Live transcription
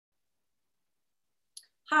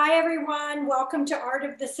Hi, everyone. Welcome to Art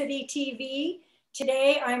of the City TV.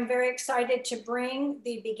 Today, I'm very excited to bring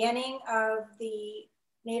the beginning of the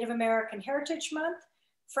Native American Heritage Month,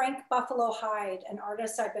 Frank Buffalo Hyde, an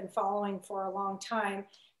artist I've been following for a long time.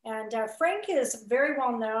 And Frank is very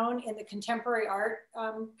well known in the contemporary art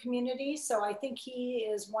community. So I think he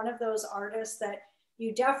is one of those artists that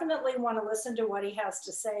you definitely want to listen to what he has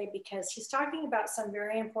to say, because he's talking about some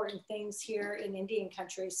very important things here in Indian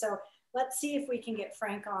country. So let's see if we can get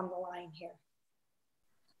Frank on the line here.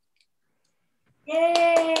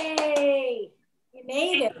 Yay! You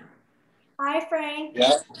made it. Hi, Frank.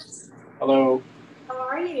 Yeah. Hello. How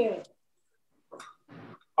are you?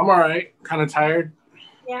 I'm all right. Kind of tired.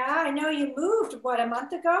 Yeah, I know you moved, what, a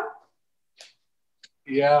month ago?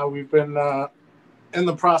 Yeah, we've been in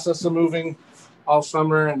the process of moving all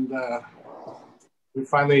summer, and we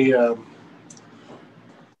finally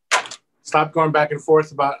stopped going back and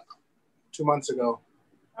forth about 2 months ago.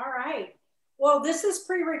 All right. Well, this is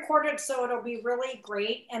pre-recorded, so it'll be really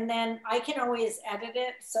great. And then I can always edit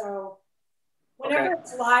it. So whenever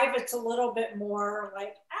it's live, it's a little bit more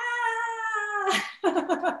like, ah.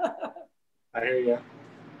 I hear you.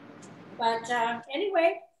 But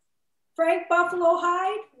anyway, Frank Buffalo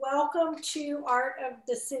Hyde, welcome to Art of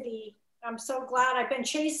the City. I'm so glad. I've been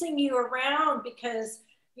chasing you around because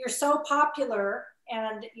you're so popular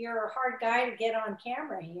and you're a hard guy to get on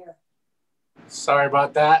camera here. Sorry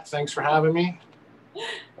about that. Thanks for having me.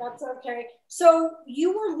 That's okay. So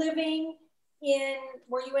you were living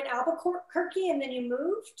were you in Albuquerque and then you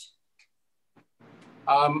moved?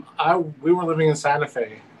 We were living in Santa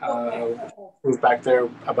Fe. Okay. Moved back there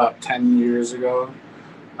about 10 years ago.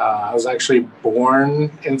 I was actually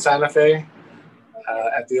born in Santa Fe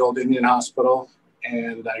at the old Indian Hospital,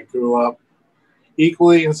 and I grew up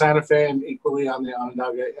equally in Santa Fe and equally on the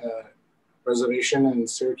Onondaga Reservation in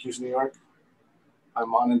Syracuse, New York.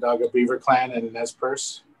 I'm Onondaga Beaver Clan in Nez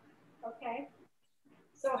Perce. Okay.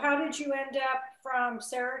 So how did you end up from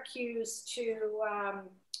Syracuse to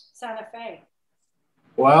Santa Fe?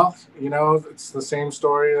 Well, you know, it's the same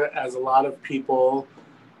story as a lot of people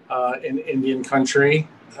in Indian country.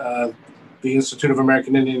 The Institute of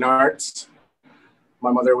American Indian Arts. My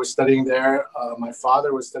mother was studying there. My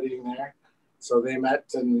father was studying there. So they met,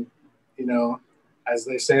 and, you know, as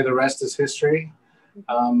they say, the rest is history.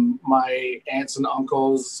 My aunts and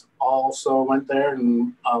uncles also went there,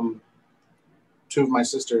 and two of my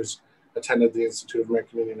sisters attended the Institute of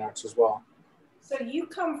American Indian Arts as well. So you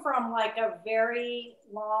come from like a very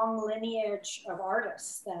long lineage of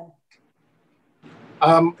artists then.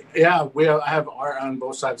 Yeah, I have art on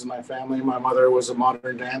both sides of my family. My mother was a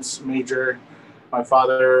modern dance major. My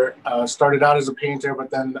father started out as a painter, but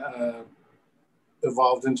then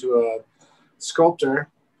evolved into a sculptor.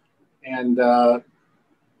 And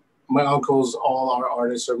my uncles all are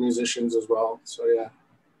artists or musicians as well. So yeah.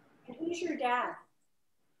 And who's your dad?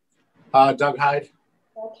 Doug Hyde.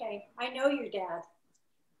 Okay, I know your dad.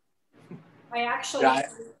 I actually I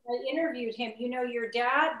interviewed him. You know, your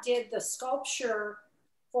dad did the sculpture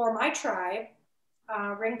for my tribe,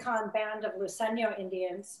 Rincon Band of Luiseño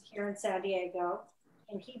Indians here in San Diego.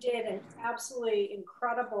 And he did an absolutely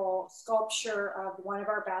incredible sculpture of one of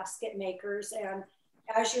our basket makers. And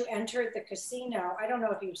as you entered the casino, I don't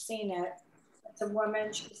know if you've seen it, it's a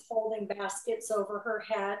woman, she's holding baskets over her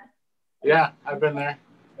head. Yeah, I've been there.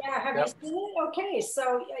 Yeah, have you seen it? Okay,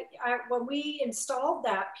 so when we installed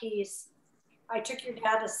that piece, I took your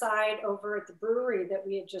dad aside over at the brewery that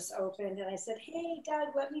we had just opened, and I said, hey, Dad,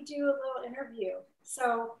 let me do a little interview.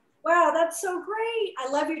 So, wow, that's so great. I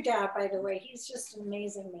love your dad, by the way. He's just an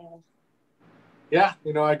amazing man. Yeah,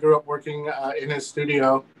 you know, I grew up working in his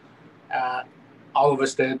studio. All of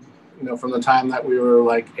us did, you know, from the time that we were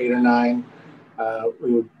like 8 or 9.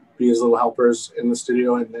 We would be his little helpers in the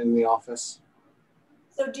studio and in the office.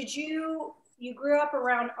 So did you grew up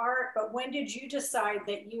around art, but when did you decide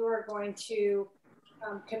that you were going to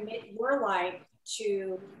commit your life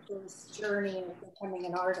to this journey of becoming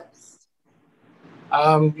an artist?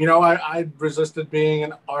 You know, I resisted being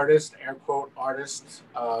an artist, air quote artist.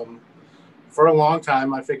 For a long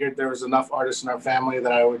time, I figured there was enough artists in our family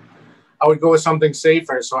that I would go with something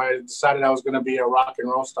safer. So I decided I was going to be a rock and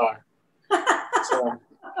roll star. So,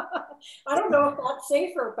 I don't know if that's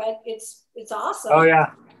safer, but it's awesome. Oh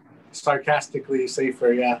yeah, sarcastically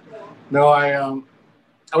safer. Yeah. No, I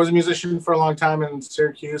was a musician for a long time in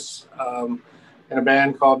Syracuse in a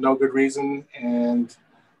band called No Good Reason, and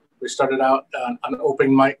we started out on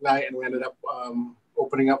open mic night, and we ended up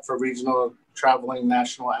opening up for regional traveling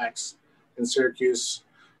national acts in Syracuse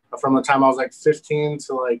from the time I was like 15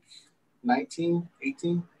 to like 19,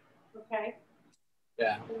 18. Okay.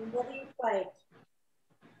 Yeah. And what do you play?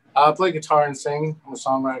 I play guitar and sing. I'm a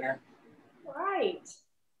songwriter. Right.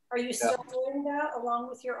 Are you Yeah. still doing that along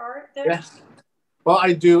with your art then? Yeah. Well,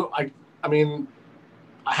 I do. I mean,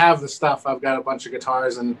 I have the stuff. I've got a bunch of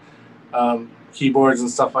guitars and keyboards and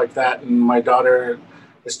stuff like that. And my daughter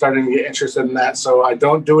is starting to get interested in that. So I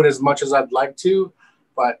don't do it as much as I'd like to.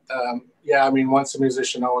 But yeah, I mean, once a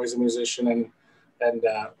musician, always a musician. And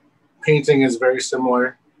painting is very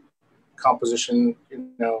similar. Composition, you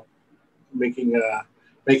know, making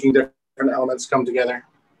making different elements come together.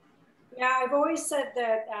 Yeah, I've always said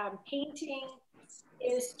that painting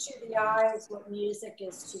is to the eyes what music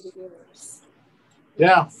is to the ears.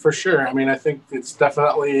 Yeah, for sure. I mean, I think it's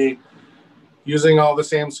definitely using all the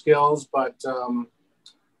same skills, but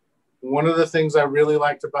one of the things I really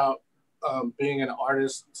liked about being an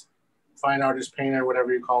artist, fine artist, painter,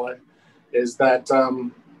 whatever you call it, is that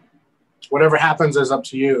whatever happens is up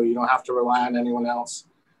to you. You don't have to rely on anyone else,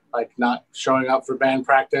 like not showing up for band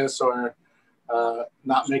practice or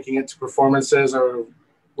not making it to performances or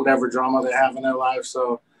whatever drama they have in their life.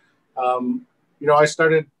 So, you know, I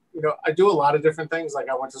started, you know, I do a lot of different things. Like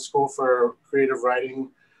I went to school for creative writing.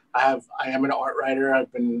 I am an art writer.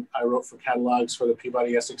 I wrote for catalogs for the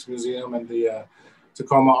Peabody Essex Museum and the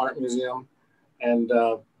Tacoma Art Museum. And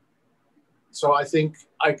so I think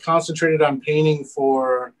I concentrated on painting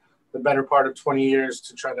for the better part of 20 years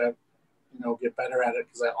to try to, you know, get better at it.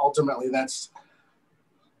 Because ultimately that's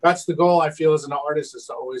the goal, I feel, as an artist, is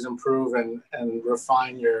to always improve and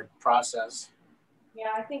refine your process. Yeah,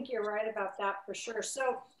 I think you're right about that for sure.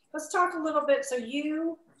 So let's talk a little bit. So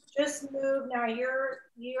you just moved. Now you're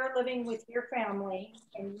living with your family,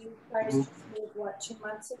 and you guys just moved what, 2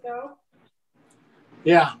 months ago?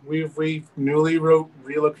 Yeah, we've newly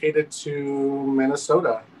relocated to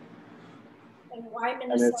Minnesota, And why and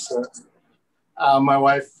Minnesota? it's my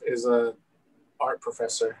wife is a art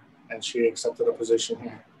professor, and she accepted a position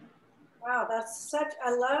here. Wow, that's such,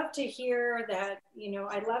 I love to hear that, you know,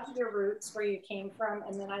 I love your roots where you came from.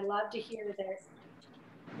 And then I love to hear that,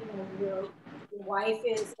 you know, your wife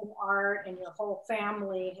is in art and your whole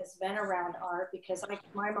family has been around art because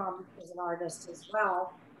my mom is an artist as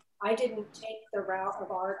well. I didn't take the route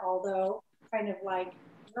of art, although kind of like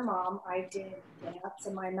your mom, I did dance,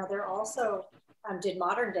 and my mother also did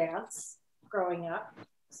modern dance growing up.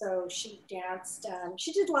 So she danced.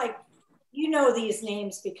 She did like, you know, these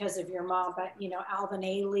names because of your mom, but you know, Alvin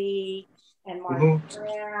Ailey and Martha Mm-hmm.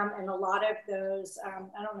 Graham and a lot of those. I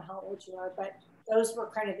don't know how old you are, but those were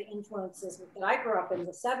kind of the influences that I grew up in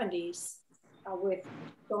the 70s with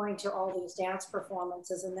going to all these dance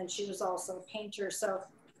performances. And then she was also a painter. So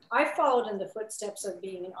I followed in the footsteps of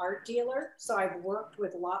being an art dealer. So I've worked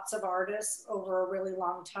with lots of artists over a really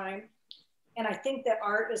long time. And I think that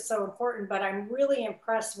art is so important, but I'm really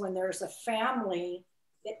impressed when there's a family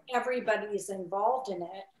that everybody's involved in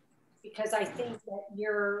it, because I think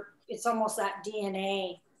that it's almost that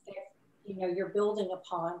DNA that, you know, you're building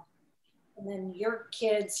upon. And then your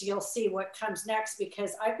kids, you'll see what comes next,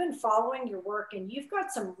 because I've been following your work and you've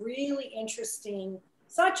got some really interesting,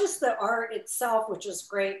 it's not just the art itself, which is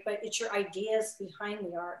great, but it's your ideas behind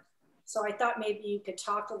the art. So I thought maybe you could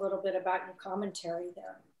talk a little bit about your commentary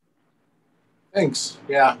there. Thanks.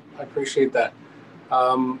 Yeah, I appreciate that.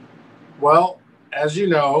 Um, well, as you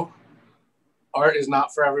know, art is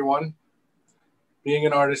not for everyone. Being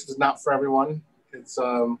an artist is not for everyone. It's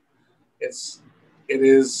it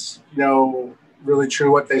is, you know, really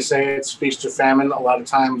true what they say. It's feast or famine. A lot of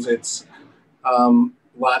times it's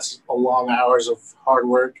lots of long hours of hard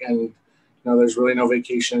work, and you know, there's really no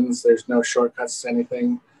vacations. There's no shortcuts to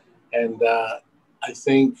anything, and I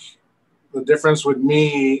think the difference with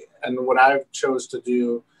me and what I've chose to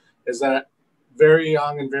do is that very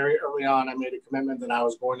young and very early on, I made a commitment that I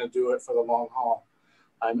was going to do it for the long haul.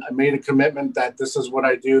 I made a commitment that this is what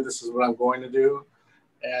I do, this is what I'm going to do.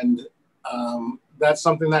 And that's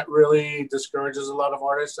something that really discourages a lot of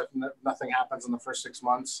artists if nothing happens in the first 6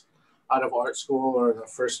 months out of art school, or the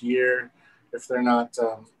first year, if they're not,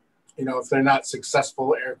 you know, if they're not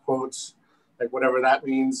successful, air quotes, like whatever that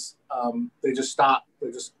means, they just stop.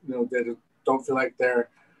 They just, you know, they don't feel like their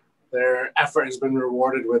effort has been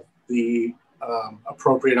rewarded with the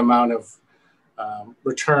appropriate amount of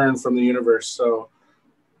return from the universe. So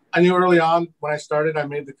I knew early on when I started, I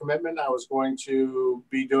made the commitment I was going to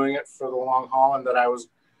be doing it for the long haul, and that I was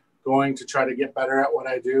going to try to get better at what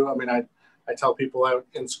I do. I mean, I tell people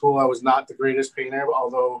in school I was not the greatest painter,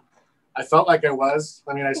 although I felt like I was.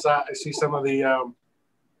 I mean, I see some of the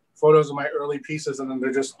photos of my early pieces, and then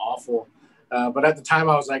they're just awful. But at the time,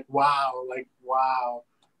 I was like, wow.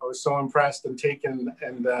 I was so impressed and taken,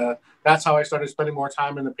 and that's how I started spending more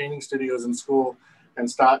time in the painting studios in school. and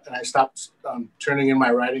I stopped turning in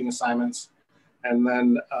my writing assignments. And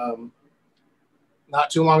then not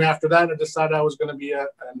too long after that, I decided I was going to be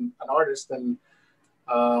an artist. And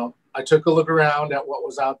I took a look around at what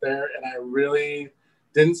was out there, and I really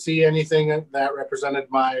didn't see anything that represented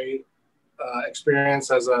my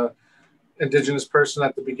experience as a Indigenous person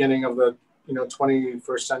at the beginning of the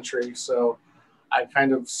 21st century. So I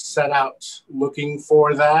kind of set out looking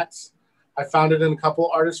for that. I found it in a couple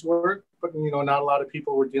artists' work, but not a lot of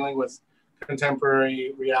people were dealing with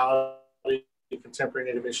contemporary reality, contemporary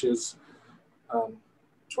Native issues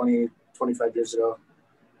 25 years ago.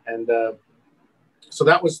 And so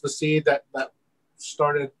that was the seed that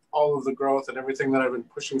started all of the growth and everything that I've been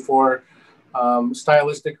pushing for.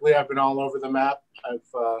 Stylistically, I've been all over the map.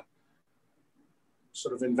 I've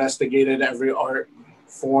sort of investigated every art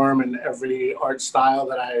form and every art style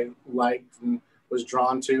that I liked and was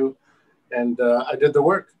drawn to. And I did the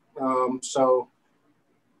work. So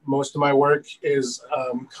most of my work is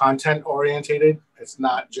content orientated. It's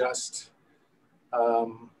not just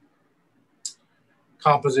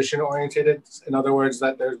composition orientated. In other words,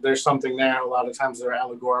 that there's something there. A lot of times they're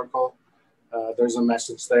allegorical. There's a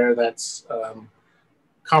message there that's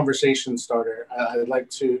conversation starter. I'd like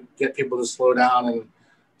to get people to slow down and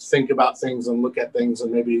think about things and look at things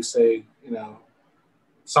and maybe say,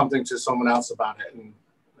 something to someone else about it. And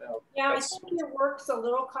yeah, I think your work's a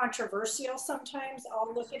little controversial sometimes.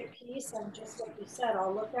 I'll look at a piece and just like you said,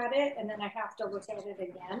 I'll look at it and then I have to look at it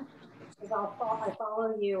again because I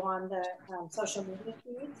follow you on the social media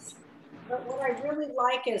feeds. But what I really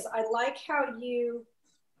like is I like how you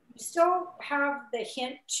still have the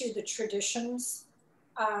hint to the traditions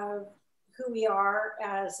of who we are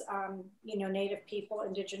as Native people,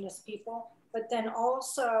 Indigenous people, but then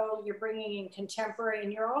also you're bringing in contemporary,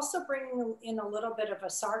 and you're also bringing in a little bit of a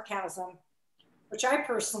sarcasm, which I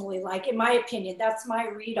personally like. In my opinion, that's my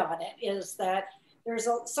read on it, is that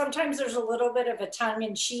sometimes there's a little bit of a tongue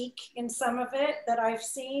in cheek in some of it that I've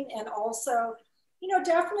seen, and also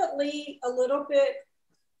definitely a little bit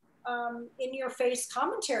in your face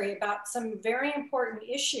commentary about some very important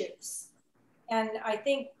issues. And I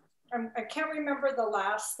think I can't remember the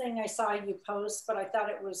last thing I saw you post, but I thought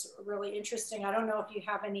it was really interesting. I don't know if you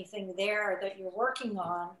have anything there that you're working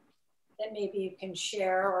on that maybe you can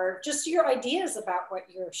share, or just your ideas about what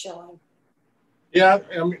you're showing. Yeah,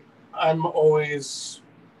 I'm always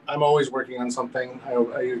working on something.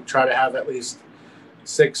 I try to have at least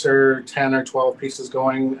 6 or 10 or 12 pieces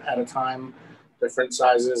going at a time, different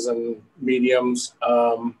sizes and mediums.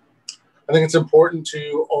 I think it's important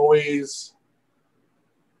to always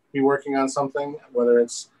be working on something, whether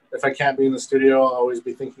it's, if I can't be in the studio, I'll always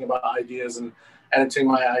be thinking about ideas and editing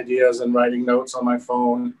my ideas and writing notes on my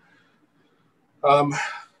phone. I've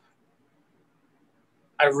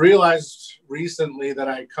realized recently that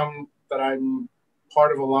I'm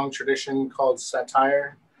part of a long tradition called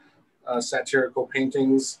satire, satirical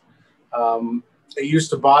paintings. It used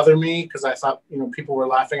to bother me because I thought, people were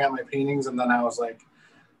laughing at my paintings, and then I was like,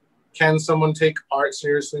 can someone take art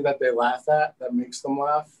seriously that they laugh at, that makes them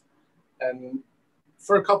laugh? And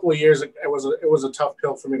for a couple of years, it was a tough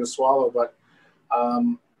pill for me to swallow, but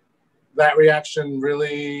that reaction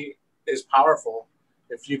really is powerful.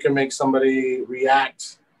 If you can make somebody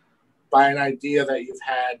react by an idea that you've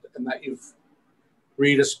had and that you've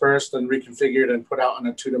redispersed and reconfigured and put out on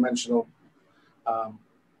a two-dimensional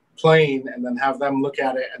plane, and then have them look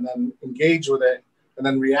at it and then engage with it and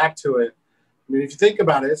then react to it. I mean, if you think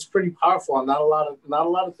about it, it's pretty powerful, and not a lot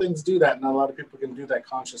of things do that. Not a lot of people can do that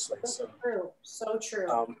consciously. So true. So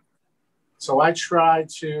true. So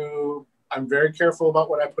I'm very careful about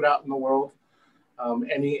what I put out in the world.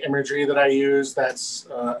 Any imagery that I use that's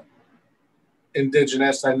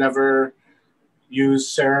Indigenous, I never use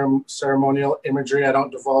ceremonial imagery. I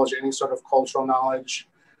don't divulge any sort of cultural knowledge.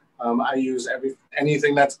 I use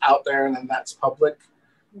anything that's out there and then that's public,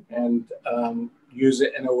 and use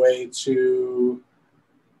it in a way to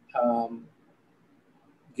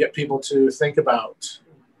get people to think about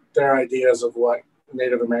their ideas of what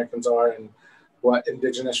Native Americans are and what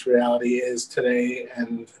Indigenous reality is today.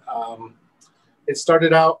 And it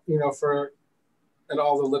started out, in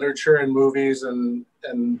all the literature and movies and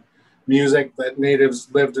music that Natives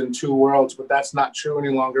lived in 2 worlds, but that's not true any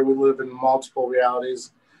longer. We live in multiple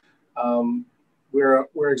realities.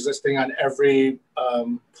 We're existing on every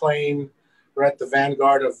plane. We're at the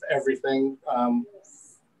vanguard of everything: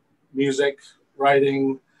 music,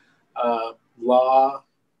 writing, law,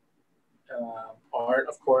 art,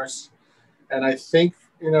 of course. And I think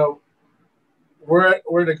we're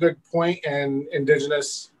at a good point in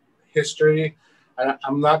Indigenous history.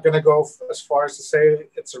 I'm not going to go as far as to say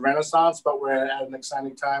it's a renaissance, but we're at an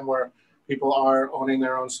exciting time where people are owning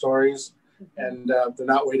their own stories, and they're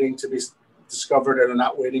not waiting to be discovered, or they're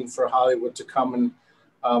not waiting for Hollywood to come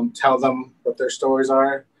and tell them what their stories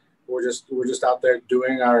are. We're just out there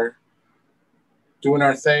doing our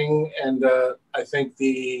thing, and I think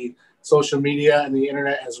the social media and the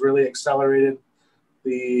internet has really accelerated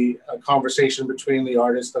the conversation between the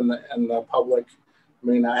artist and the public. I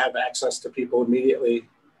mean, I have access to people immediately,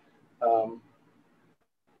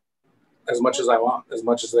 as much as I want, as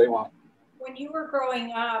much as they want. When you were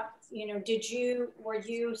growing up, were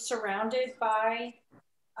you surrounded by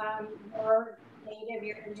your Native,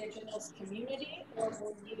 your indigenous community, or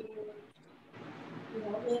were you,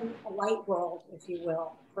 in a white world, if you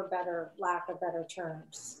will, for lack of better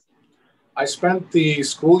terms? I spent the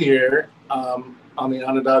school year on the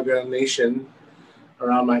Onondaga Nation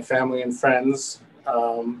around my family and friends.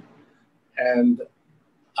 And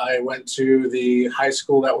I went to the high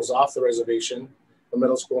school that was off the reservation, the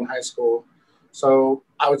middle school and high school. So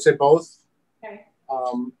I would say both. Okay.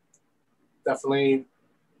 Definitely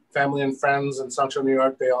family and friends in Central New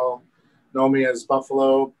York, they all know me as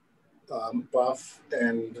Buffalo, Buff,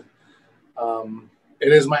 and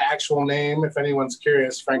it is my actual name. If anyone's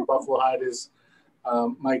curious, Frank Buffalo Hyde is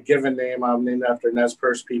my given name. I'm named after Nez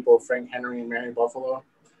Perce people, Frank, Henry, and Mary Buffalo.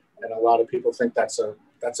 And a lot of people think that's a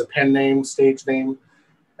pen name, stage name.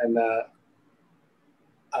 And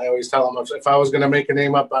I always tell them, if I was going to make a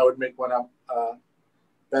name up, I would make one up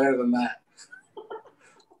better than that.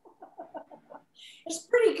 It's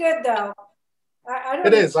pretty good, though. I don't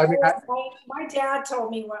it is. I mean, my dad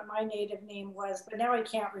told me what my native name was, but now I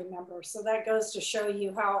can't remember. So that goes to show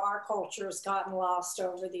you how our culture has gotten lost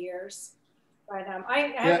over the years. But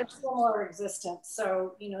I have a similar existence.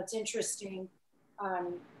 So, it's interesting.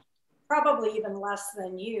 Probably even less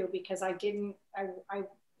than you, because I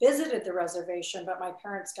visited the reservation, but my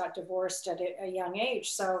parents got divorced at a young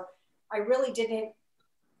age. So I really didn't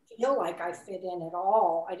feel like I fit in at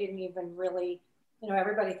all. I didn't even really,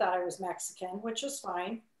 everybody thought I was Mexican, which is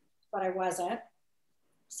fine, but I wasn't.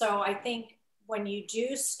 So I think when you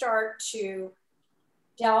do start to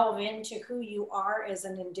delve into who you are as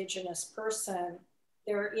an Indigenous person,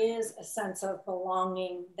 there is a sense of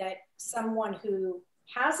belonging that someone who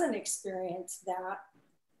hasn't experienced that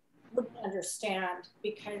would understand,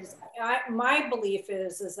 because my belief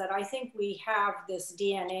is that I think we have this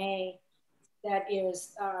DNA that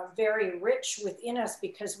is very rich within us,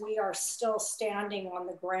 because we are still standing on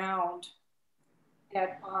the ground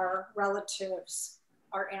that our relatives,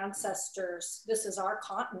 our ancestors, this is our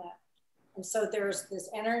continent. And so there's this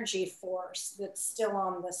energy force that's still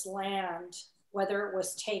on this land, whether it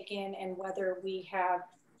was taken and whether we have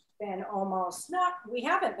been we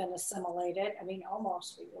haven't been assimilated. I mean,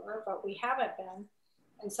 almost we were, but we haven't been.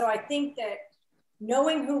 And so I think that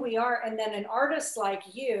knowing who we are, and then an artist like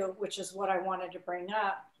you, which is what I wanted to bring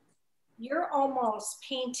up, you're almost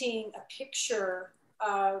painting a picture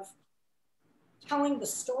of telling the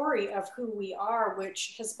story of who we are,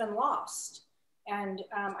 which has been lost. And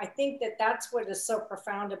I think that that's what is so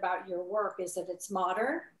profound about your work, is that it's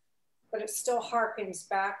modern, but it still harkens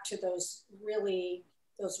back to those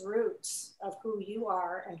roots of who you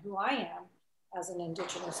are and who I am as an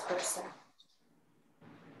Indigenous person.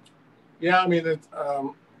 Yeah, I mean,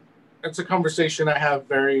 it's a conversation I have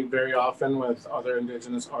very, very often with other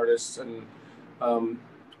Indigenous artists and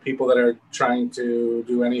people that are trying to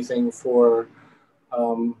do anything for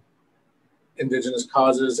Indigenous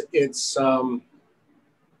causes. It's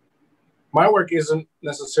my work isn't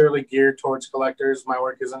necessarily geared towards collectors. My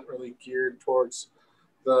work isn't really geared towards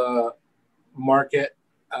the market.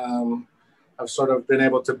 I've sort of been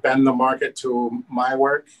able to bend the market to my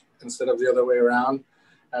work instead of the other way around.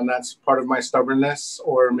 And that's part of my stubbornness,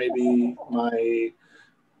 or maybe my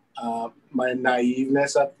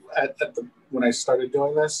naiveness when I started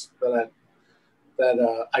doing this, that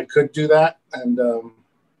I could do that. And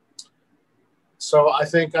so I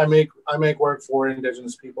think I make work for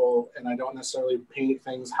Indigenous people, and I don't necessarily paint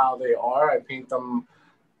things how they are. I paint them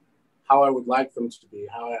how I would like them to be,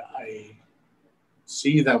 how I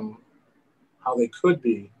see them, how they could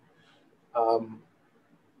be.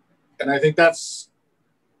 And I think that's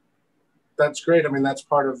great. I mean, that's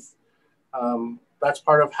part of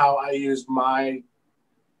how I use my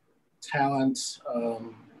talent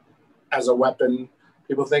as a weapon.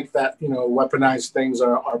 People think that, weaponized things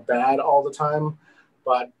are bad all the time,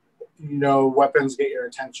 but, weapons get your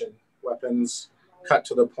attention. Weapons cut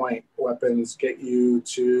to the point. Weapons get you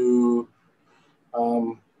to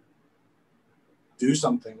do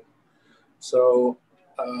something. So,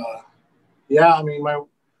 yeah, I mean, my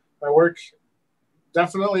work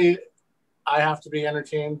definitely I have to be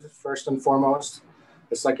entertained first and foremost.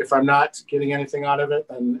 It's like if I'm not getting anything out of it,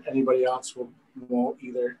 then anybody else won't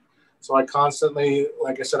either. So I constantly,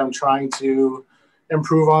 like I said, I'm trying to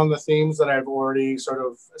improve on the themes that I've already sort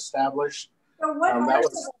of established. So what are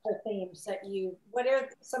some of the themes that what are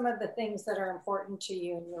some of the things that are important to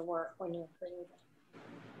you in your work when you're creating?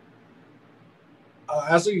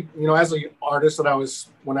 As an artist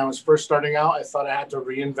when I was first starting out, I thought I had to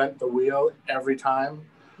reinvent the wheel every time.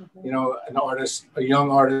 Mm-hmm. You know, a young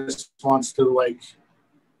artist wants to like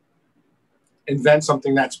invent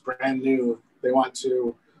something that's brand new. They want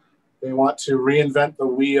to reinvent the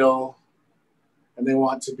wheel, and they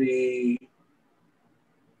want to be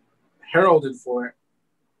heralded for it.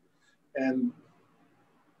 And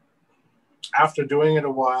after doing it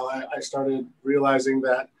a while, I started realizing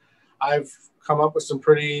that I've come up with some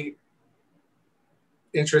pretty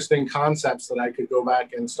interesting concepts that I could go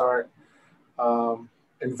back and start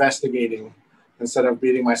investigating instead of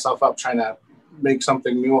beating myself up trying to make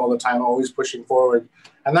something new all the time, always pushing forward.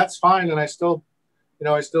 And that's fine. And I still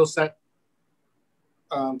set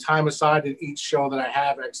time aside in each show that I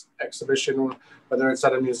have exhibition, whether it's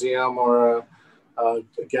at a museum or a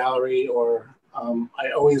gallery, or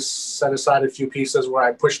I always set aside a few pieces where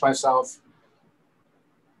I push myself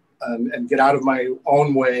and get out of my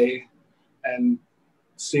own way and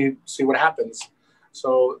see what happens.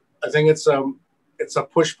 So I think it's a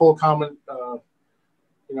push-pull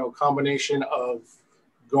combination of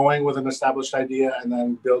going with an established idea and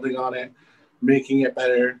then building on it, making it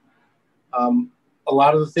better. A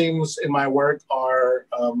lot of the themes in my work are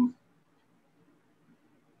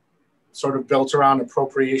sort of built around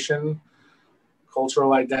appropriation,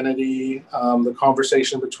 cultural identity, the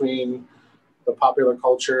conversation between the popular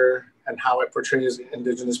culture and how it portrays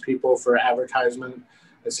Indigenous people for advertisement.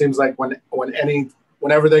 It seems like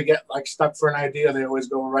whenever they get like stuck for an idea, they always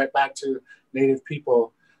go right back to Native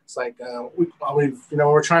people. It's like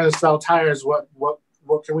we're trying to sell tires. What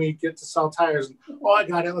can we get to sell tires? Oh, I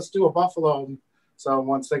got it. Let's do a buffalo. And so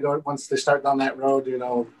once they start down that road,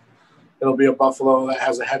 it'll be a buffalo that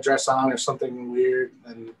has a headdress on or something weird,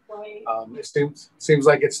 and it seems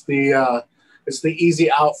like it's the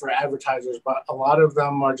easy out for advertisers. But a lot of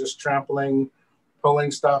them are just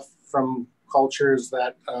pulling stuff from cultures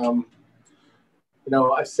that I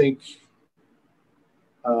think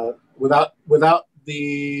without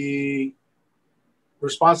the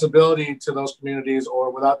responsibility to those communities,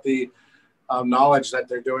 or without the knowledge that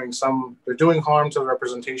they're doing harm to the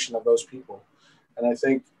representation of those people. And I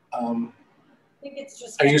think it's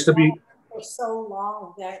just I used to be for so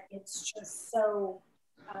long that it's just so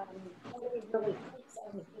nobody really thinks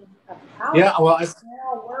anything about yeah, well,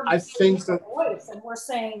 I think that voice, and we're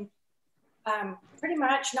saying pretty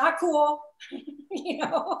much not cool.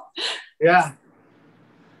 Yeah.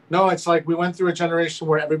 No, it's like we went through a generation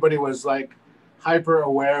where everybody was like hyper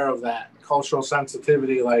aware of that cultural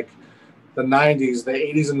sensitivity, like the 90s, the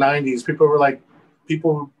 80s and 90s.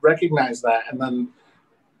 People recognized that. And then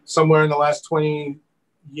somewhere in the last 20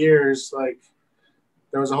 years, like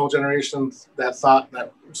there was a whole generation that thought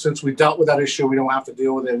that since we dealt with that issue, we don't have to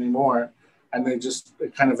deal with it anymore. And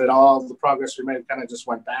all the progress we made kind of just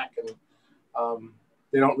went back, and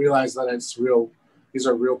they don't realize that it's real. These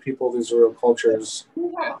are real people. These are real cultures. Do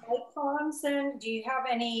you have icons then? Do you have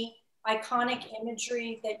any iconic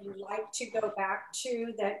imagery that you like to go back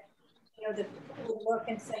to that, that people would look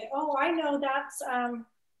and say, oh, I know that's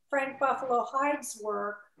Frank Buffalo Hyde's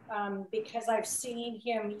work because I've seen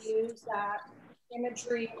him use that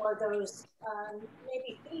imagery or those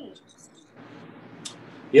maybe themes?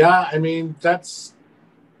 Yeah, I mean, that's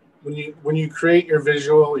when you create your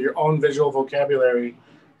own visual vocabulary,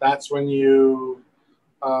 that's when you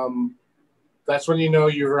know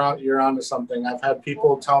you're onto something. I've had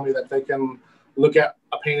people tell me that they can look at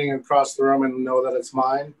a painting across the room and know that it's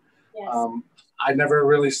mine. Yes. I never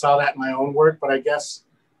really saw that in my own work, but I guess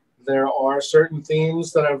there are certain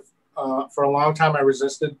themes that for a long time I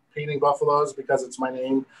resisted painting buffaloes because it's my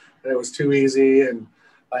name and it was too easy, and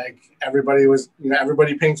like everybody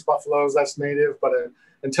paints buffaloes, that's Native, but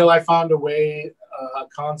until I found a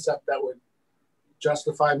concept that would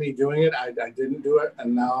justify me doing it, I didn't do it.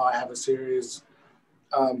 And now I have a series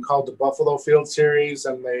called the Buffalo Field series,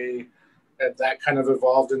 and that kind of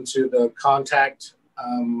evolved into the Contact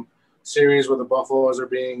series where the buffaloes are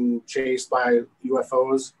being chased by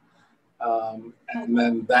UFOs. And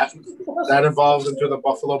then that evolves into the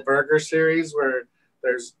Buffalo Burger series where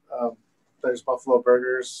there's buffalo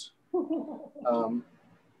burgers.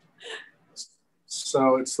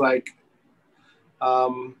 So it's like,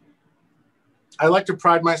 I like to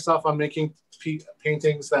pride myself on making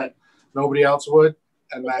paintings that nobody else would.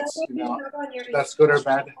 And Is that that's, what you you know, have on your that's good or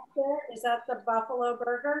bad. Is that the buffalo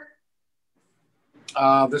burger?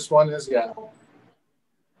 This one is, yeah.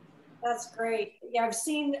 That's great. Yeah, I've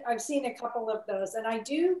seen a couple of those, and I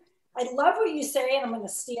love what you say, and I'm going to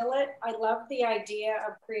steal it. I love the idea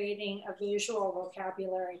of creating a visual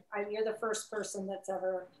vocabulary. You're the first person that's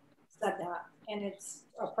ever said that, and it's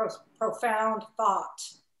a profound thought,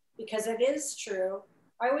 because it is true.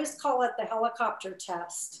 I always call it the helicopter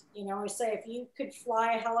test. You know, I say if you could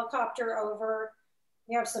fly a helicopter over,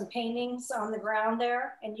 you have some paintings on the ground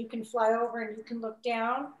there, and you can fly over and you can look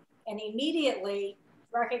down and immediately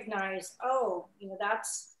recognize, oh, you know,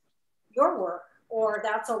 that's your work, or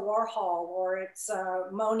that's a Warhol, or it's a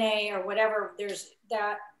Monet, or whatever. There's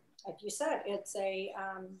that, like you said, it's a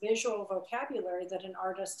visual vocabulary that an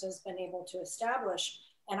artist has been able to establish.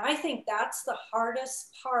 And I think that's the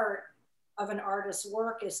hardest part of an artist's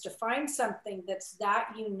work, is to find something that's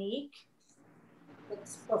that unique,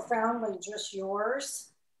 that's profoundly just yours.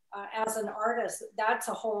 As an artist, that's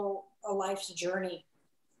a life's journey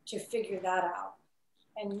to figure that out.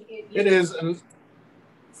 And it is, and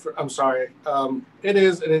I'm sorry, it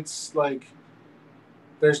is, and it's like,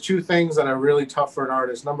 there's two things that are really tough for an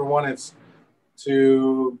artist. Number one, it's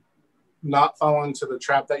to not fall into the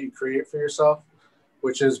trap that you create for yourself,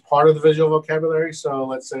 which is part of the visual vocabulary. So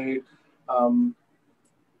let's say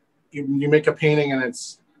you make a painting and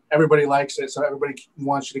everybody likes it, so everybody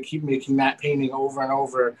wants you to keep making that painting over and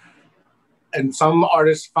over. And some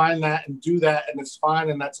artists find that and do that, and it's fine,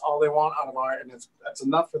 and that's all they want out of art, and that's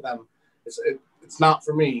enough for them. It's not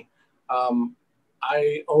for me.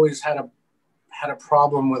 I always had a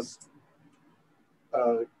problem with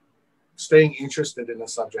staying interested in a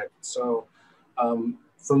subject. So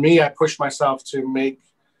for me, I push myself to make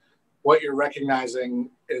what you're recognizing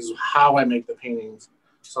is how I make the paintings.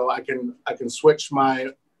 So I can switch my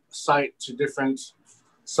sight to different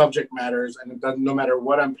subject matters, and it doesn't, no matter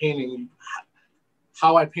what I'm painting,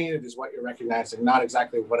 how I paint it is what you're recognizing, not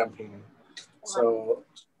exactly what I'm painting. So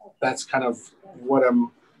that's kind of what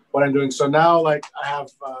I'm doing. So now, like, I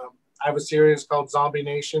have a series called Zombie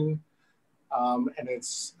Nation, and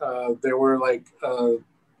it's there were like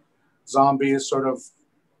zombies sort of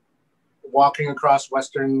walking across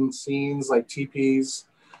Western scenes, like teepees,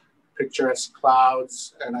 picturesque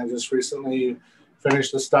clouds, and I just recently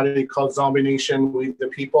finished a study called Zombie Nation, We the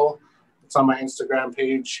People. It's on my Instagram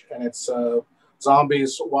page, and it's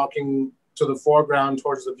zombies walking to the foreground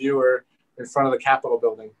towards the viewer in front of the Capitol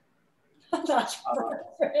building. That's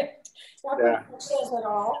perfect. That says it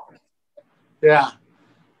all. Yeah.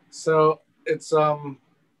 So it's a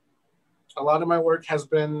lot of my work has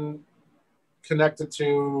been connected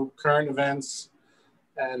to current events,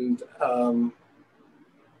 and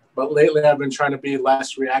but lately I've been trying to be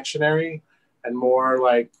less reactionary and more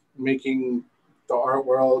like making the art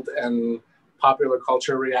world and popular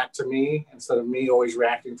culture react to me instead of me always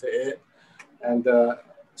reacting to it. And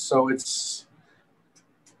so it's,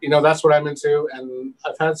 you know, that's what I'm into. And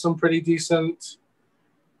I've had some pretty decent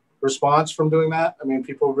response from doing that. I mean,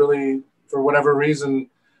 people really, for whatever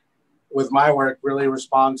reason, with my work, really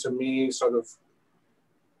respond to me sort of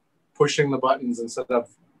pushing the buttons instead of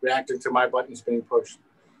reacting to my buttons being pushed.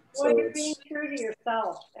 Well, you're being true to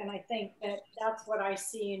yourself, and I think that's what I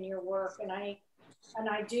see in your work, and I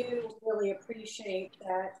do really appreciate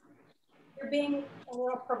that you're being a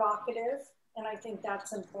little provocative, and I think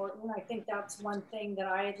that's important. I think that's one thing that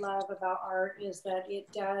I love about art, is that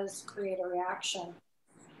it does create a reaction,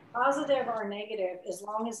 positive or negative. As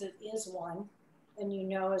long as it is one, then you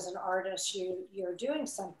know as an artist you're doing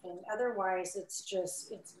something. Otherwise,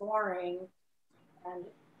 it's boring, and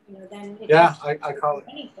you know, then I call it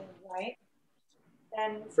anything, right?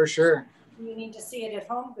 Then for sure you need to see it at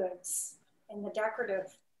Home Goods in the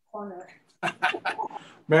decorative corner.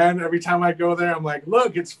 Man, every time I go there, I'm like,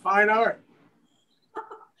 look, it's fine art.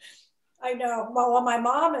 I know. Well, my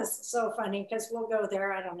mom is so funny, because we'll go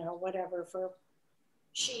there, I don't know, whatever, for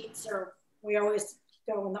sheets, or we always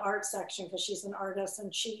go in the art section because she's an artist,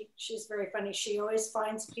 and she's very funny. She always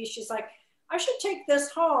finds a piece. She's like, I should take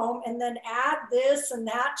this home and then add this and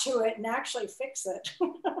that to it and actually fix it.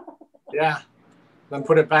 Yeah. Then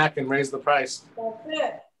put it back and raise the price. That's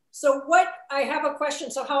it. So I have a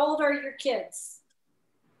question. So how old are your kids?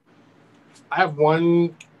 I have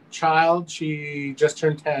one child. She just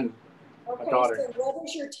turned 10. Okay, my daughter. So what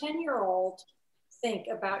does your 10-year-old think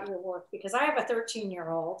about your work? Because I have a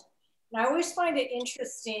 13-year-old, and I always find it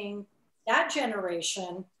interesting, that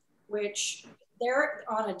generation, which they're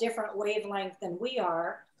on a different wavelength than we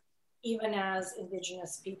are, even as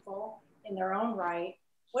Indigenous people in their own right.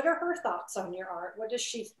 What are her thoughts on your art? What does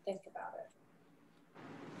she think about it?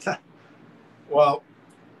 Well,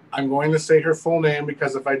 I'm going to say her full name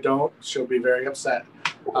because if I don't, she'll be very upset.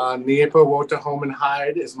 Niepa Wotahoman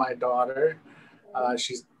Hyde is my daughter.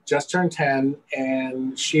 She's just turned 10,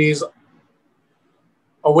 and she's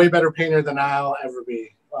a way better painter than I'll ever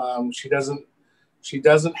be. She doesn't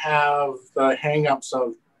have the hang-ups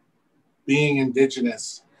of being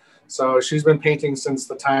indigenous. So she's been painting since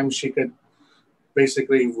the time she could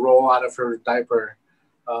basically roll out of her diaper.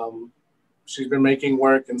 She's been making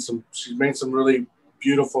work, and she's made some really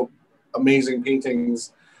beautiful, amazing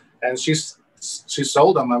paintings, and she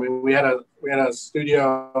sold them. I mean, we had a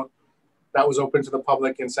studio that was open to the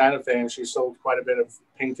public in Santa Fe, and she sold quite a bit of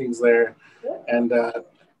paintings there. And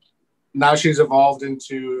now she's evolved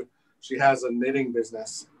into, she has a knitting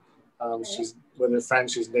business. She's with her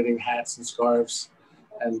friends, she's knitting hats and scarves,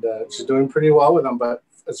 and she's doing pretty well with them. But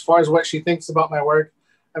as far as what she thinks about my work,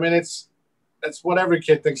 I mean, it's what every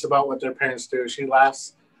kid thinks about what their parents do. She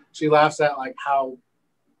laughs at like how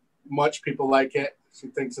much people like it. She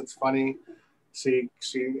thinks it's funny. She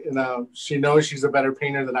knows she's a better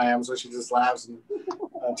painter than I am, so she just laughs and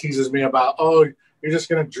teases me about, oh, you're just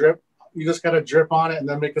gonna drip. You just gotta drip on it and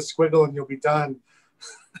then make a squiggle and you'll be done.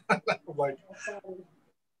 I'm like,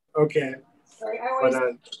 okay. Right. I always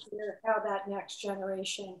hear how that next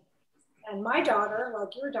generation. And my daughter,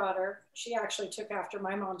 like your daughter, she actually took after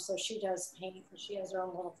my mom, so she does paint. She has her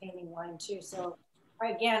own little painting line too. So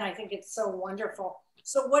again, I think it's so wonderful.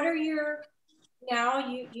 So what are your, now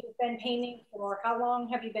you've been painting for, how long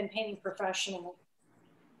have you been painting professionally?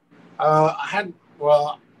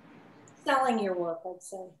 Selling your work, I'd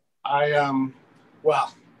say.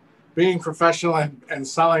 Well, being professional and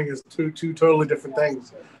selling is two totally different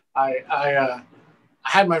things. I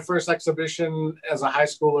had my first exhibition as a high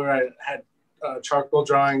schooler. I had charcoal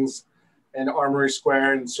drawings in Armory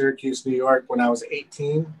Square in Syracuse, New York when I was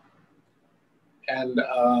 18. And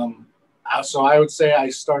so I would say I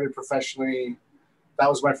started professionally. That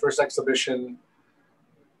was my first exhibition.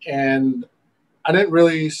 And I didn't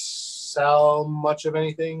really sell much of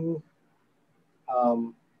anything.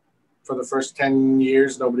 For the first 10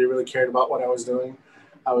 years, nobody really cared about what I was doing.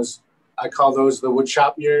 I call those the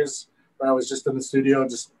woodshop years, where I was just in the studio,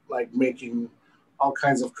 just like making all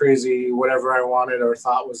kinds of crazy, whatever I wanted or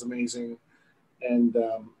thought was amazing. And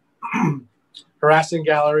harassing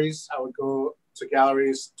galleries. I would go to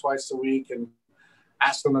galleries twice a week and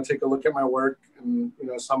ask them to take a look at my work. And, you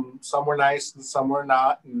know, some were nice and some were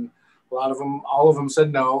not. And all of them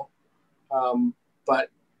said no. But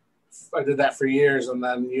I did that for years, and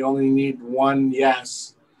then you only need one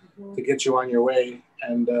yes to get you on your way.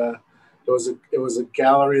 And it was a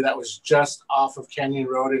gallery that was just off of Canyon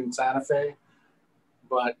Road in Santa Fe,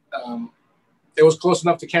 but it was close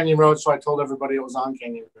enough to Canyon Road, so I told everybody it was on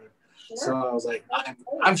Canyon Road. Sure. So I was like,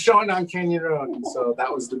 I'm showing on Canyon Road, and so that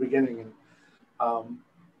was the beginning. And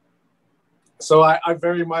so I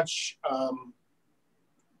very much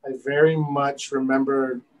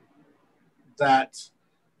remember that.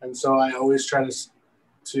 And so I always try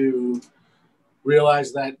to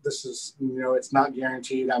realize that this is, you know, it's not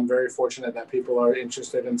guaranteed. I'm very fortunate that people are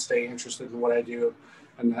interested and stay interested in what I do.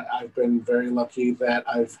 And I've been very lucky that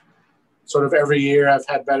I've sort of every year I've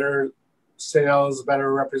had better sales,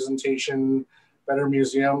 better representation, better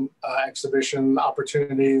museum exhibition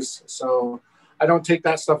opportunities. So I don't take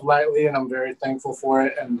that stuff lightly, and I'm very thankful for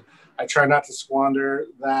it. And I try not to squander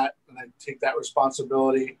that, and I take that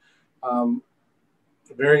responsibility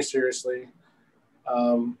very seriously.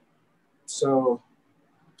 So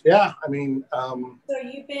yeah, I mean. So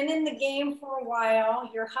you've been in the game for a while.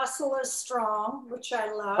 Your hustle is strong, which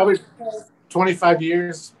I love. Probably 25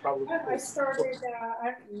 years, probably. I started,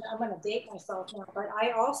 I'm going to date myself now, but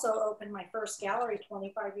I also opened my first gallery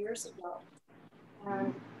 25 years ago.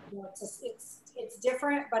 And you know, it's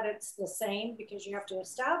different, but it's the same because you have to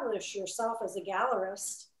establish yourself as a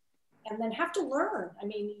gallerist and then have to learn. I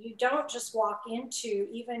mean, you don't just walk into,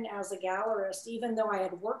 even as a gallerist, even though I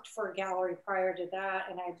had worked for a gallery prior to that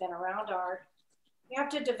and I'd been around art, you have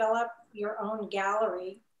to develop your own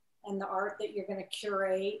gallery and the art that you're going to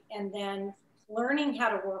curate, and then learning how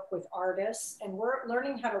to work with artists and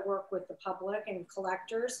learning how to work with the public and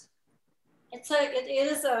collectors. It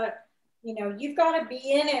is a, you know, you've got to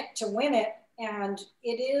be in it to win it. And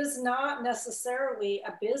it is not necessarily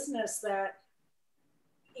a business that,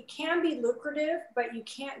 it can be lucrative, but you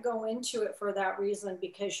can't go into it for that reason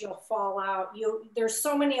because you'll fall out. There's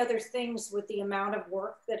so many other things with the amount of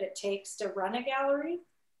work that it takes to run a gallery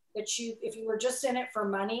that if you were just in it for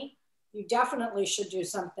money, you definitely should do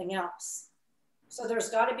something else. So there's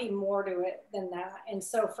got to be more to it than that. And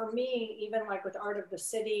so for me, even like with Art of the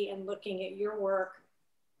City and looking at your work,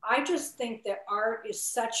 I just think that art is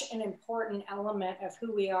such an important element of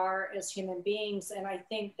who we are as human beings. And I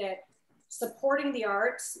think that supporting the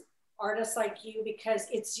arts, artists like you, because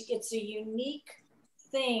it's a unique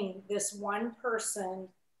thing, this one person,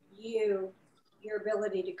 your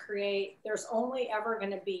ability to create, there's only ever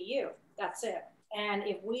going to be you. That's it. And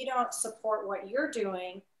if we don't support what you're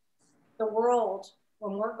doing, the world,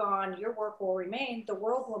 when we're gone, your work will remain, the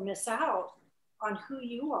world will miss out on who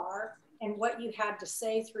you are and what you had to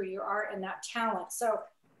say through your art and that talent. So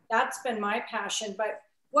that's been my passion. But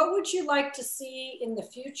what would you like to see in the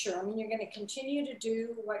future? I mean, you're going to continue to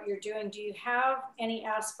do what you're doing. Do you have any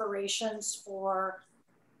aspirations for,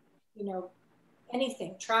 you know,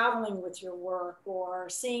 anything, traveling with your work or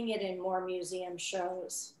seeing it in more museum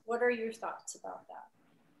shows? What are your thoughts about that?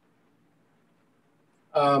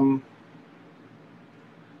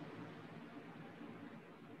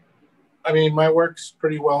 I mean, my work's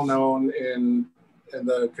pretty well known in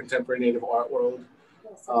the contemporary Native art world.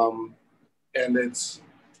 Yes, and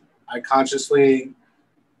I consciously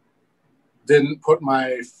didn't put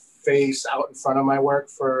my face out in front of my work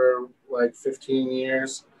for like 15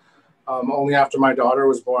 years. Only after my daughter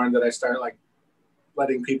was born did I start like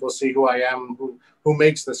letting people see who I am, who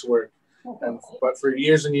makes this work. But for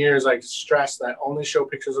years and years, I stressed that only show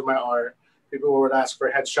pictures of my art. People would ask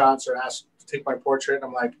for headshots or ask to take my portrait. And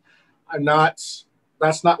I'm like,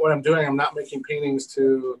 that's not what I'm doing. I'm not making paintings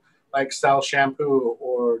to like sell shampoo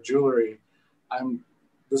or jewelry.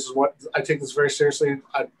 This is what I take this very seriously.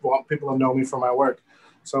 I want people to know me for my work.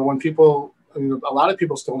 So when people, I mean, a lot of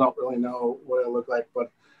people still don't really know what I look like,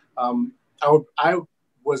 but I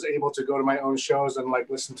was able to go to my own shows and like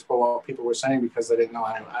listen to what people were saying because they didn't know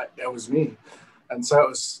it was me. And so it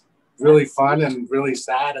was really fun and really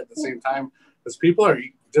sad at the same time because people are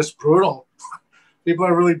just brutal. People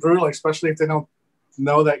are really brutal, especially if they don't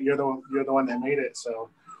know that you're the one that made it.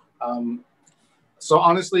 So, so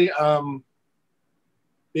honestly,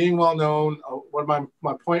 being well known, what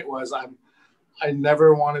my point was, I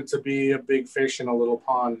never wanted to be a big fish in a little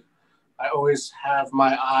pond. I always have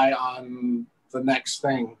my eye on the next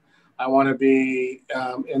thing. I want to be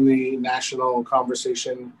in the national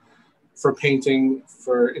conversation for painting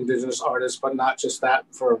for Indigenous artists, but not just that,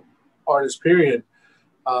 for artists, period.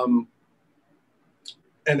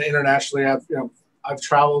 And internationally, I've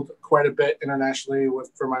traveled quite a bit internationally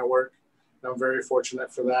for my work. And I'm very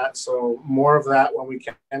fortunate for that. So more of that when we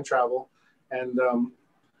can travel. And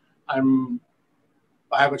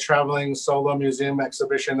I have a traveling solo museum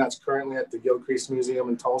exhibition that's currently at the Gilcrease Museum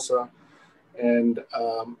in Tulsa. And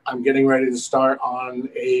I'm getting ready to start on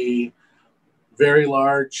a very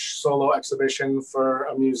large solo exhibition for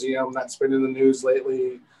a museum that's been in the news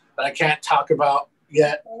lately that I can't talk about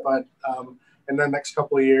yet, but in the next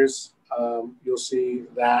couple of years, you'll see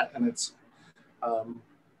that, and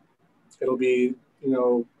it'll be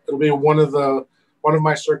one of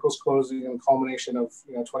my circles closing and culmination of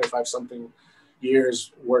 25 something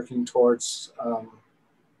years working towards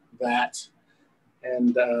that.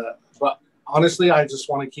 And but honestly, I just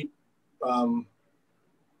want to keep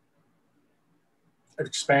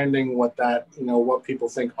expanding what people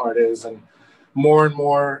think art is, and more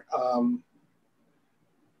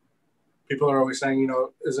people are always saying,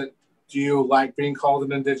 do you like being called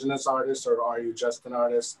an Indigenous artist or are you just an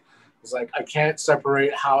artist? It's like, I can't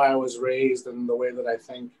separate how I was raised and the way that I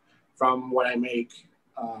think from what I make.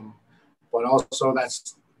 But also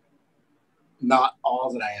that's not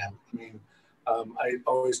all that I am. I mean, I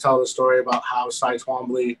always tell the story about how Cy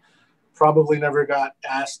Twombly probably never got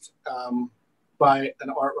asked by an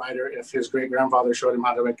art writer if his great grandfather showed him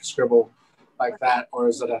how to make a scribble like that, or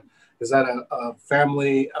is that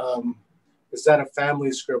a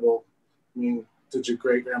family scribble? I mean, did your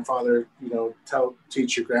great grandfather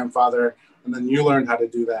teach your grandfather, and then you learned how to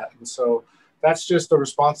do that? And so that's just a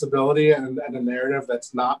responsibility and a narrative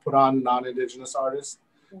that's not put on non-Indigenous artists.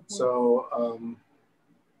 Mm-hmm. So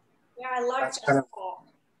yeah, I like that. Kind of,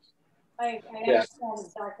 I understand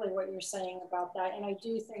exactly what you're saying about that, and I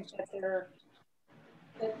do think that there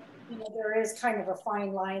is kind of a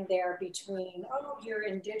fine line there between, oh, you're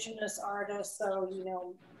Indigenous artists, so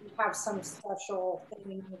you have some special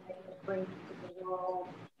thing that you bring to the world,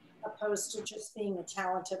 opposed to just being a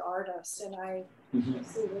talented artist. And I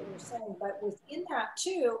see what you're saying, but within that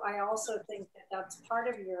too, I also think that that's part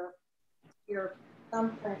of your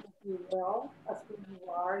thumbprint, if you will, of who you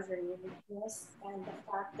are, your uniqueness, and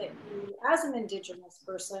the fact that you, as an Indigenous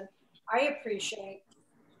person, I appreciate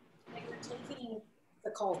that you're taking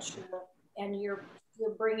the culture and you're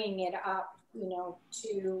bringing it up,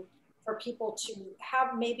 for people to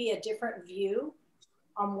have maybe a different view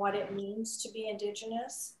on what it means to be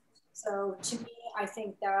Indigenous. So to me, I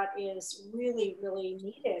think that is really, really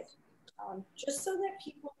needed, just so that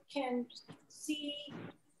people can see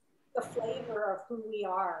the flavor of who we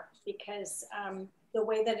are, because the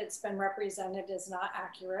way that it's been represented is not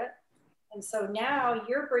accurate. And so now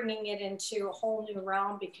you're bringing it into a whole new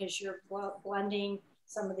realm because you're blending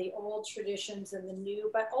some of the old traditions and the new,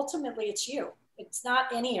 but ultimately it's you. It's not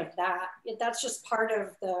any of that. That's just part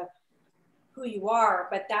of the who you are,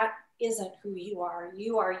 but that isn't who you are.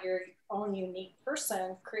 You are your own unique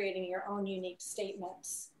person, creating your own unique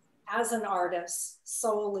statements as an artist,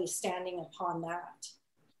 solely standing upon that.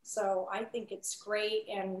 So I think it's great,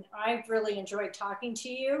 and I've really enjoyed talking to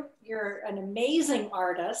you. You're an amazing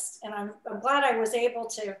artist, and I'm glad I was able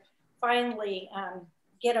to finally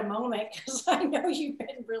get a moment, because I know you've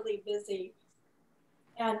been really busy.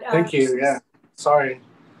 And thank you. Yeah, sorry.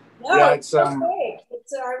 No, yeah, it's okay.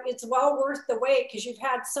 It's well worth the wait, because you've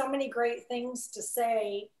had so many great things to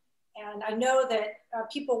say, and I know that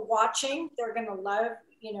people watching, they're going to love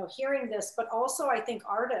hearing this, but also I think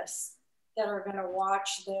artists that are going to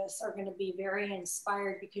watch this are going to be very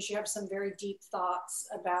inspired, because you have some very deep thoughts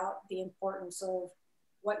about the importance of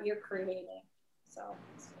what you're creating. So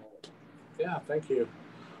yeah, thank you.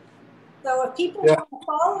 So if people want to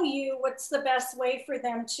follow you, what's the best way for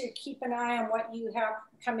them to keep an eye on what you have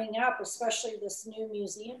coming up, especially this new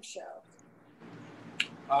museum show?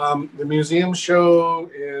 The museum show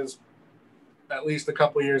is at least a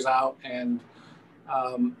couple years out, and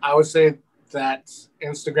I would say that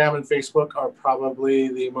Instagram and Facebook are probably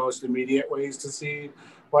the most immediate ways to see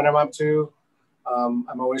what I'm up to.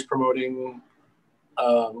 I'm always promoting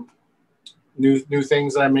new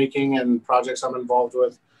things that I'm making and projects I'm involved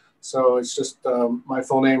with. So it's just my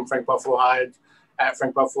full name, Frank Buffalo Hyde, at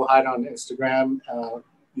Frank Buffalo Hyde on Instagram,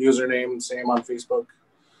 username same on Facebook,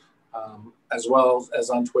 as well as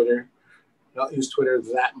on Twitter. I don't use Twitter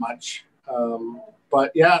that much,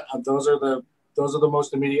 but yeah, those are the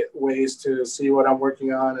most immediate ways to see what I'm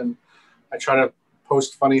working on, and I try to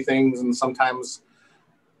post funny things and sometimes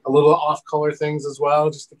a little off-color things as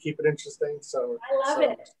well, just to keep it interesting. So I love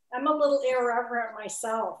it. I'm a little irreverent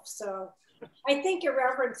myself, so I think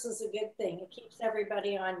irreverence is a good thing. It keeps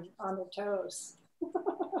everybody on their toes.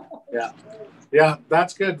 Yeah,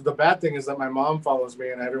 that's good. The bad thing is that my mom follows me,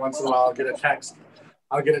 and every once in a while I'll get a text.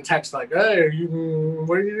 Like, "Hey,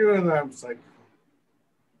 what are you doing?" And I'm just like,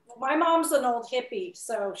 my mom's an old hippie,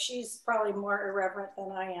 so she's probably more irreverent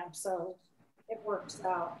than I am, so it works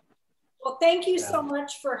out. Well, thank you so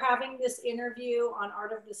much for having this interview on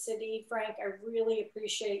Art of the City, Frank. I really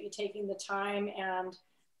appreciate you taking the time, and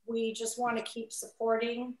we just want to keep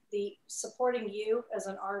supporting you as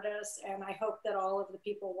an artist, and I hope that all of the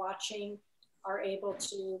people watching are able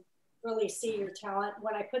to really see your talent.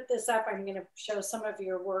 When I put this up, I'm going to show some of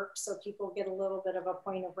your work so people get a little bit of a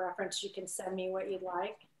point of reference. You can send me what you'd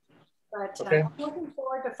like. But I'm looking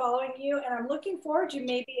forward to following you, and I'm looking forward to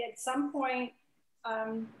maybe at some point,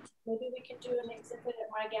 maybe we could do an exhibit at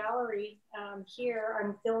my gallery here.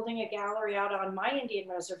 I'm building a gallery out on my Indian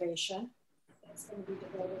reservation. It's going to be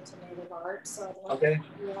devoted to Native art. So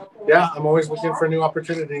yeah, I'm always looking for new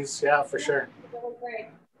opportunities. Yeah, for sure. Really great.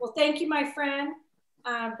 Well, thank you, my friend.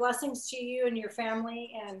 Blessings to you and your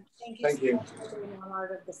family, and thank you so much for being on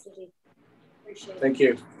Art of the City. Appreciate it. Thank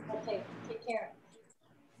you. Okay, take care.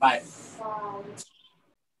 Bye. Bye.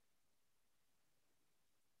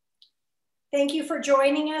 Thank you for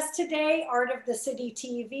joining us today, Art of the City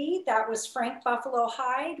TV. That was Frank Buffalo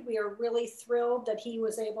Hyde. We are really thrilled that he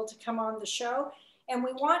was able to come on the show. And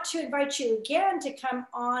we want to invite you again to come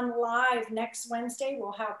on live next Wednesday.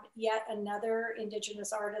 We'll have yet another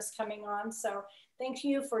Indigenous artist coming on. So thank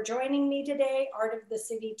you for joining me today, Art of the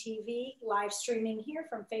City TV, live streaming here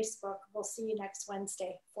from Facebook. We'll see you next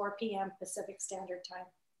Wednesday, 4 p.m. Pacific Standard Time.